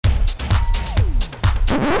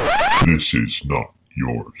This is not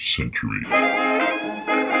your century.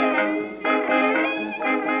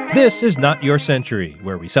 This is Not Your Century,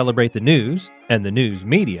 where we celebrate the news and the news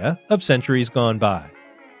media of centuries gone by.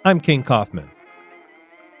 I'm King Kaufman.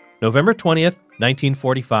 November 20th,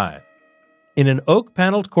 1945. In an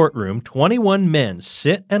oak-paneled courtroom, 21 men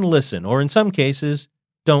sit and listen, or in some cases,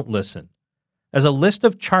 don't listen, as a list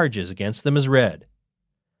of charges against them is read.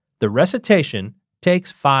 The recitation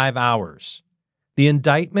takes 5 hours. The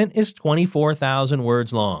indictment is 24,000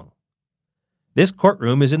 words long. This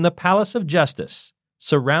courtroom is in the Palace of Justice,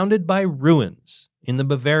 surrounded by ruins in the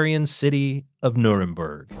Bavarian city of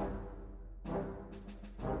Nuremberg.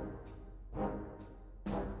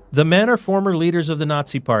 The men are former leaders of the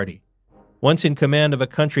Nazi Party. Once in command of a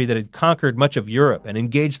country that had conquered much of Europe and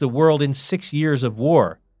engaged the world in 6 years of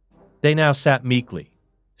war, they now sat meekly,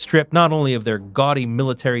 stripped not only of their gaudy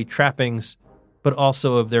military trappings, but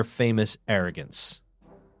also of their famous arrogance.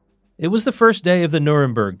 It was the first day of the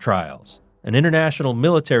Nuremberg trials. An international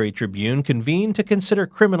military tribune convened to consider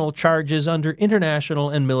criminal charges under international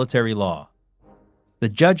and military law. The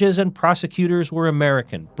judges and prosecutors were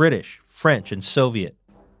American, British, French, and Soviet.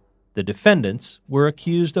 The defendants were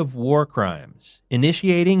accused of war crimes,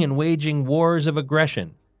 initiating and waging wars of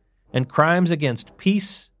aggression, and crimes against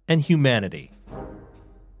peace and humanity.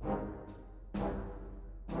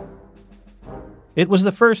 It was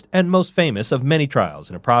the first and most famous of many trials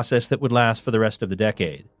in a process that would last for the rest of the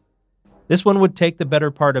decade. This one would take the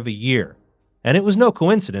better part of a year, and it was no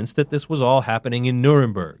coincidence that this was all happening in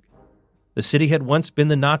Nuremberg. The city had once been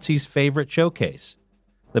the Nazis' favorite showcase.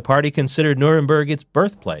 The party considered Nuremberg its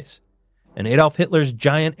birthplace, and Adolf Hitler's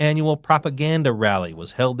giant annual propaganda rally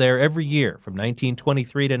was held there every year from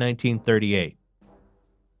 1923 to 1938.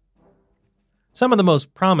 Some of the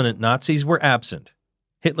most prominent Nazis were absent.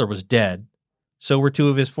 Hitler was dead. So were two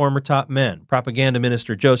of his former top men, propaganda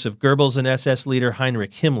minister Joseph Goebbels and SS leader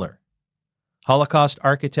Heinrich Himmler. Holocaust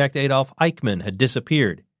architect Adolf Eichmann had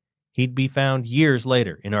disappeared. He'd be found years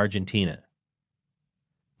later in Argentina.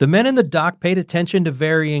 The men in the dock paid attention to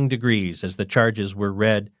varying degrees as the charges were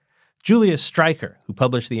read. Julius Streicher, who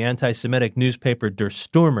published the anti-Semitic newspaper Der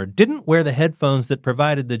Stürmer, didn't wear the headphones that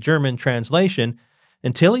provided the German translation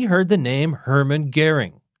until he heard the name Hermann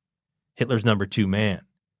Goering, Hitler's number 2 man.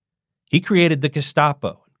 He created the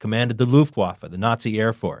Gestapo and commanded the Luftwaffe, the Nazi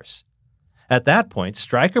Air Force. At that point,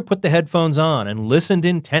 Streicher put the headphones on and listened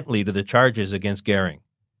intently to the charges against Goering.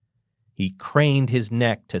 He craned his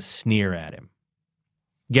neck to sneer at him.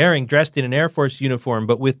 Goering, dressed in an Air Force uniform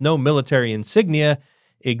but with no military insignia,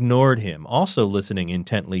 ignored him, also listening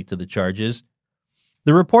intently to the charges.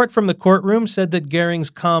 The report from the courtroom said that Goering's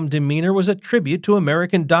calm demeanor was a tribute to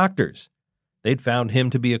American doctors. They'd found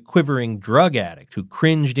him to be a quivering drug addict who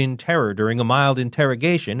cringed in terror during a mild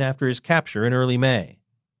interrogation after his capture in early May.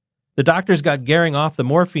 The doctors got Goering off the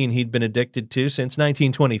morphine he'd been addicted to since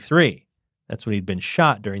 1923. That's when he'd been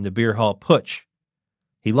shot during the beer hall putsch.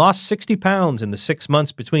 He lost 60 pounds in the 6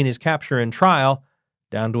 months between his capture and trial,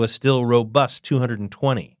 down to a still robust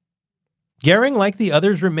 220. Goering, like the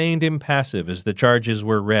others, remained impassive as the charges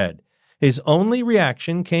were read. His only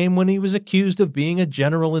reaction came when he was accused of being a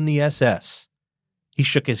general in the SS. He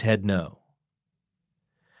shook his head no.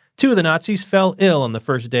 2 of the Nazis fell ill on the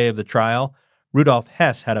first day of the trial. Rudolf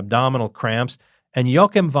Hess had abdominal cramps, and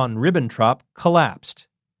Joachim von Ribbentrop collapsed.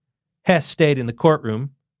 Hess stayed in the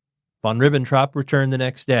courtroom. Von Ribbentrop returned the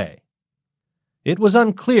next day. It was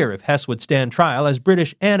unclear if Hess would stand trial, as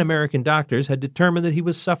British and American doctors had determined that he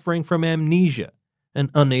was suffering from amnesia and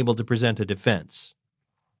unable to present a defense.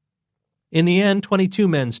 In the end, 22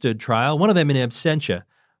 men stood trial, one of them in absentia.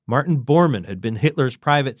 Martin Bormann had been Hitler's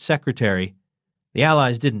private secretary. The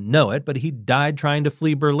Allies didn't know it, but he died trying to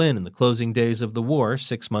flee Berlin in the closing days of the war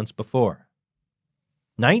 6 months before.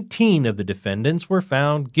 19 of the defendants were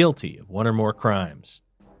found guilty of 1 or more crimes.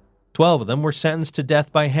 12 of them were sentenced to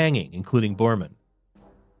death by hanging, including Bormann.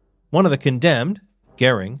 One of the condemned,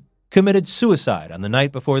 Goering, committed suicide on the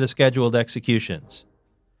night before the scheduled executions.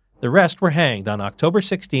 The rest were hanged on October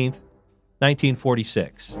 16th,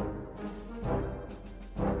 1946.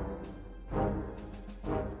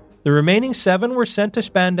 The remaining 7 were sent to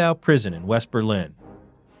Spandau Prison in West Berlin.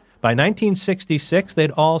 By 1966,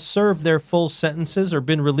 they'd all served their full sentences or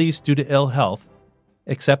been released due to ill health,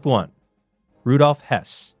 except one, Rudolf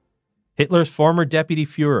Hess, Hitler's former deputy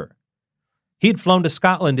Führer. He'd flown to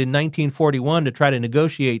Scotland in 1941 to try to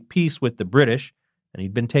negotiate peace with the British, and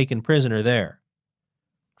he'd been taken prisoner there.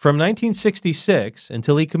 From 1966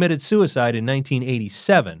 until he committed suicide in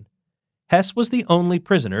 1987, Hess was the only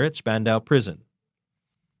prisoner at Spandau Prison.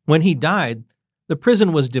 When he died, the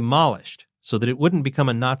prison was demolished so that it wouldn't become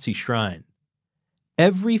a Nazi shrine.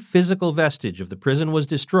 Every physical vestige of the prison was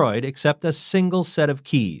destroyed except a single set of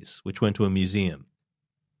keys, which went to a museum.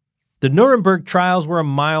 The Nuremberg trials were a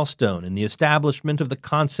milestone in the establishment of the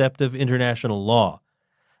concept of international law,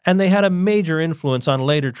 and they had a major influence on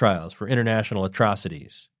later trials for international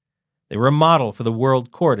atrocities. They were a model for the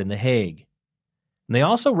World Court in The Hague. And they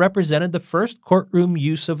also represented the first courtroom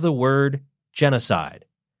use of the word genocide,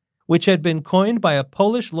 which had been coined by a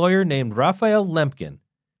Polish lawyer named Raphael Lemkin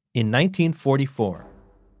in 1944.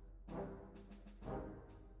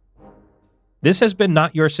 This has been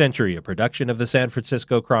Not Your Century, a production of the San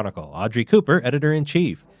Francisco Chronicle. Audrey Cooper,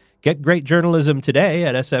 editor-in-chief. Get great journalism today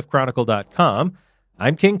at sfchronicle.com.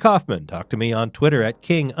 I'm King Kaufman. Talk to me on Twitter at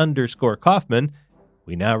King_Kaufman.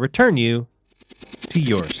 We now return you to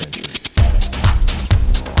your century.